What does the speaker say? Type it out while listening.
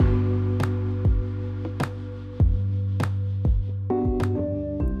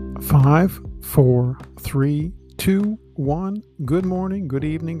Five, four, three, two, one. Good morning, good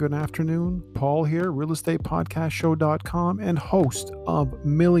evening, good afternoon. Paul here, realestatepodcastshow.com and host of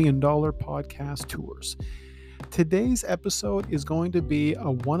Million Dollar Podcast Tours. Today's episode is going to be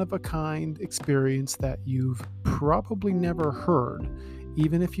a one-of-a-kind experience that you've probably never heard.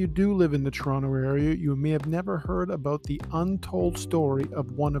 Even if you do live in the Toronto area, you may have never heard about the untold story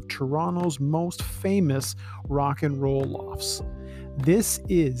of one of Toronto's most famous rock and roll lofts.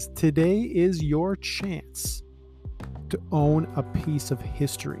 Today is your chance to own a piece of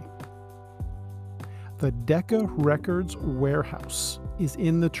history. The Decca Records warehouse is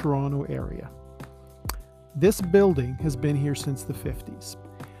in the Toronto area. This building has been here since the 50s.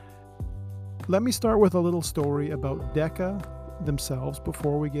 Let me start with a little story about Decca themselves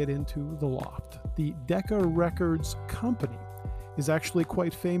before we get into the loft. The Decca Records company is actually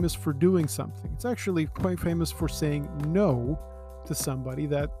quite famous for doing something. It's actually quite famous for saying no to somebody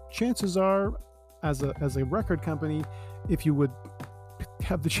that chances are, as a record company, if you would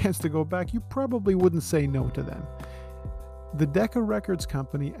have the chance to go back, you probably wouldn't say no to them. The Decca Records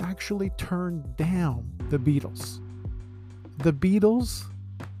company actually turned down the Beatles. The Beatles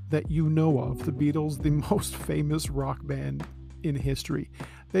that you know of, the Beatles, the most famous rock band in history.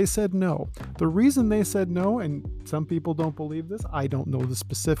 They said no. The reason they said no, and some people don't believe this, I don't know the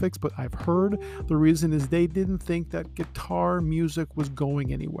specifics, but I've heard the reason is they didn't think that guitar music was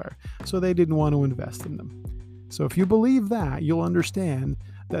going anywhere. So they didn't want to invest in them. So if you believe that, you'll understand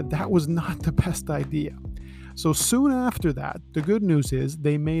that that was not the best idea. So soon after that, the good news is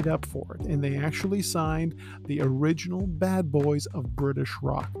they made up for it, and they actually signed the original bad boys of British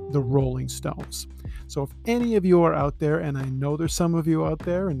rock, the Rolling Stones. So if any of you are out there, and I know there's some of you out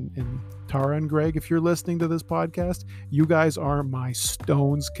there, and Tara and Greg, if you're listening to this podcast, you guys are my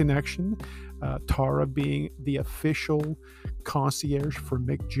Stones connection. Tara being the official concierge for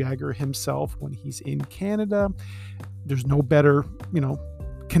Mick Jagger himself when he's in Canada. There's no better,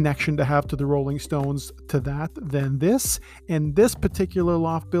 connection to have to the Rolling Stones to that than this, and this particular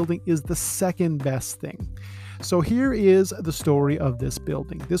loft building is the second best thing. So here is the story of this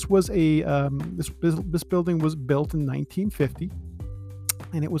building. This was this building was built in 1950,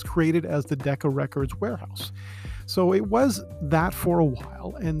 and it was created as the Decca Records warehouse. So it was that for a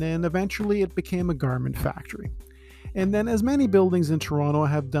while, and then eventually it became a garment factory. And then, as many buildings in Toronto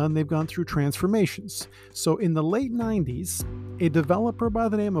have done, they've gone through transformations. So in the late 90s, a developer by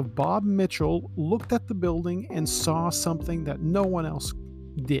the name of Bob Mitchell looked at the building and saw something that no one else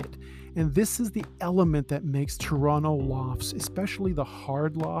did. And this is the element that makes Toronto lofts, especially the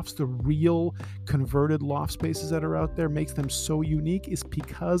hard lofts, the real converted loft spaces that are out there, makes them so unique, is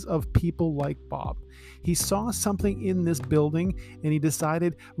because of people like Bob. He saw something in this building and he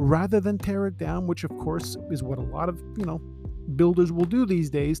decided, rather than tear it down, which of course is what a lot of, builders will do these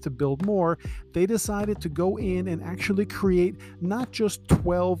days to build more, they decided to go in and actually create not just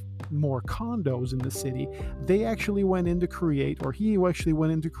 12 more condos in the city. He actually went in to create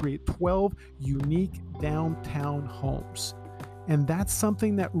 12 unique downtown homes. And that's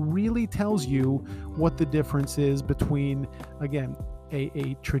something that really tells you what the difference is between, again,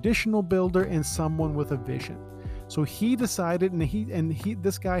 a traditional builder and someone with a vision. So he decided,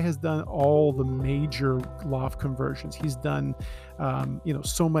 this guy has done all the major loft conversions. He's done,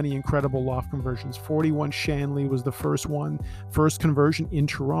 so many incredible loft conversions. 41 Shanley was the first conversion in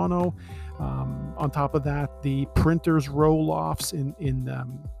Toronto. On top of that, the Printers Row lofts in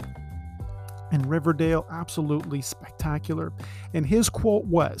Riverdale, absolutely spectacular. And his quote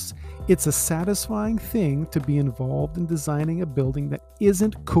was, "It's a satisfying thing to be involved in designing a building that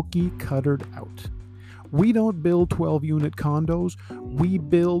isn't cookie cuttered out. We don't build 12-unit condos, we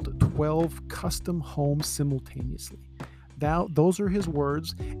build 12 custom homes simultaneously." Now, those are his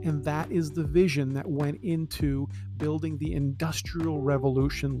words, and that is the vision that went into building the Industrial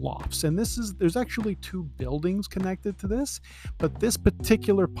Revolution lofts. And there's actually two buildings connected to this, but this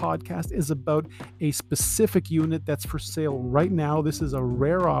particular podcast is about a specific unit that's for sale right now. This is a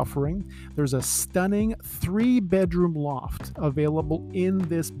rare offering. There's a stunning 3-bedroom loft available in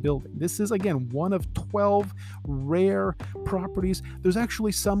this building. This is, again, one of 12 rare properties. There's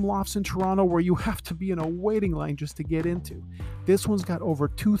actually some lofts in Toronto where you have to be in a waiting line just to get into. This one's got over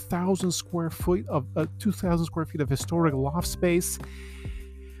 2,000 square feet of historic loft space.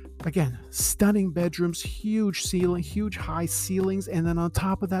 Again, stunning bedrooms, huge high ceilings, and then on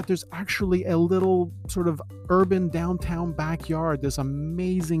top of that, there's actually a little sort of urban downtown backyard. This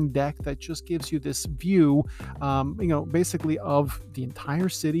amazing deck that just gives you this view, basically of the entire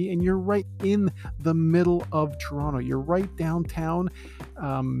city, and you're right in the middle of Toronto. You're right downtown.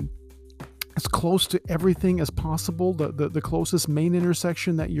 as close to everything as possible. The closest main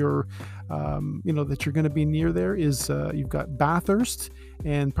intersection that you're that you're going to be near there is you've got Bathurst,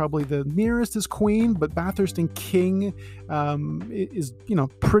 and probably the nearest is Queen, but Bathurst and King is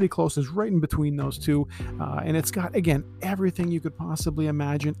pretty close. Is right in between those two, and it's got, again, everything you could possibly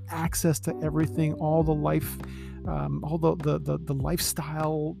imagine, access to everything, all the life, all the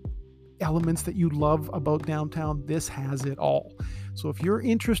lifestyle elements that you love about downtown. This has it all. So if you're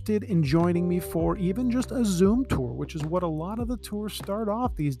interested in joining me for even just a Zoom tour, which is what a lot of the tours start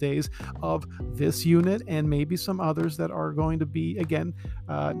off these days, of this unit and maybe some others that are going to be, again,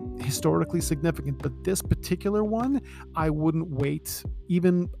 historically significant, but this particular one, I wouldn't wait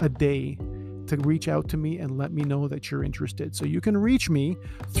even a day to reach out to me and let me know that you're interested. So you can reach me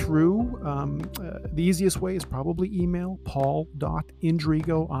through, the easiest way is probably email,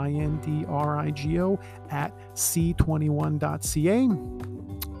 paul.indrigo, INDRIGO, @c21.ca.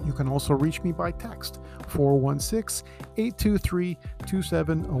 You can also reach me by text,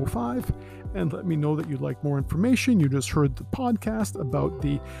 416-823-2705, and let me know that you'd like more information. You just heard the podcast about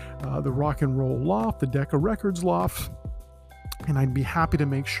the Rock and Roll Loft, the Decca Records Loft, and I'd be happy to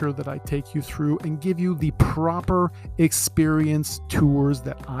make sure that I take you through and give you the proper experience tours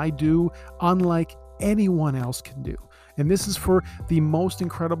that I do, unlike anyone else can do. And this is for the most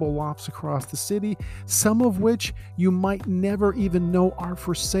incredible lofts across the city, some of which you might never even know are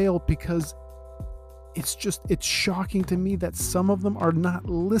for sale, because it's shocking to me that some of them are not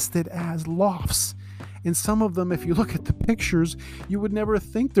listed as lofts. And some of them, if you look at the pictures, you would never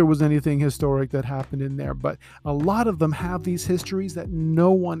think there was anything historic that happened in there. But a lot of them have these histories that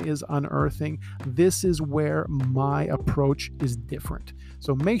no one is unearthing. This is where my approach is different.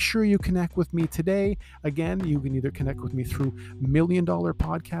 So make sure you connect with me today. Again, you can either connect with me through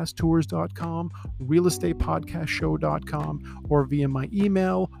milliondollarpodcasttours.com, realestatepodcastshow.com, or via my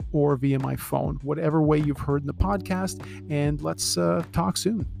email or via my phone, whatever way you've heard in the podcast. And let's talk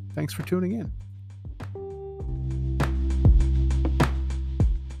soon. Thanks for tuning in.